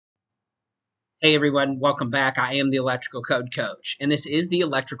Hey everyone, welcome back. I am the Electrical Code Coach, and this is the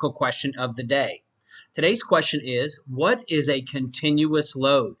electrical question of the day. Today's question is, what is a continuous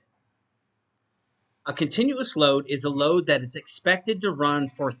load? A continuous load is a load that is expected to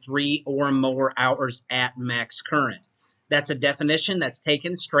run for 3 or more hours at max current. That's a definition that's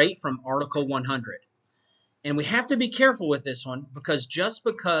taken straight from Article 100. And we have to be careful with this one because just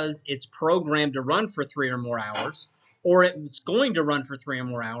because it's programmed to run for 3 or more hours, or it's going to run for 3 or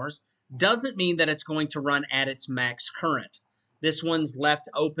more hours, doesn't mean that it's going to run at its max current. This one's left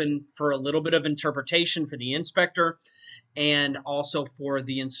open for a little bit of interpretation for the inspector and also for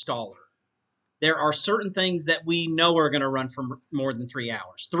the installer. There are certain things that we know are going to run for more than 3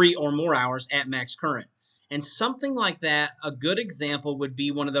 hours, 3 or more hours at max current. And something like that, a good example would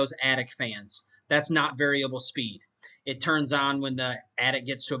be one of those attic fans. That's not variable speed. It turns on when the attic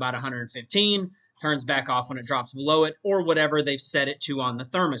gets to about 115, turns back off when it drops below it, or whatever they've set it to on the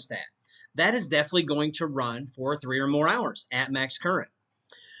thermostat. That is definitely going to run for 3 or more hours at max current.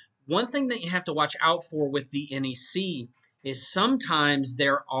 One thing that you have to watch out for with the NEC is sometimes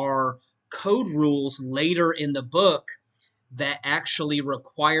there are code rules later in the book that actually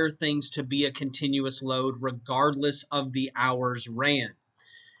require things to be a continuous load regardless of the hours ran.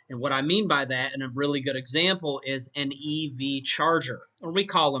 And what I mean by that, and a really good example, is an EV charger, or we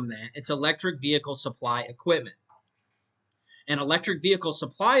call them that. It's electric vehicle supply equipment. And electric vehicle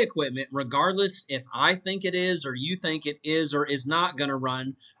supply equipment, regardless if I think it is or you think it is or is not going to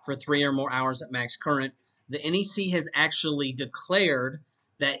run for 3 or more hours at max current, the NEC has actually declared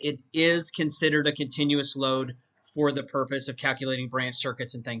that it is considered a continuous load for the purpose of calculating branch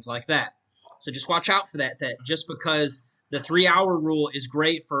circuits and things like that. So just watch out for that just because the 3-hour rule is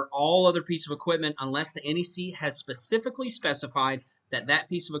great for all other pieces of equipment unless the NEC has specifically specified that that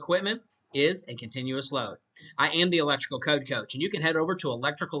piece of equipment is a continuous load. I am the Electrical Code Coach, and you can head over to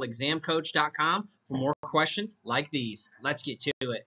electricalexamcoach.com for more questions like these. Let's get to it.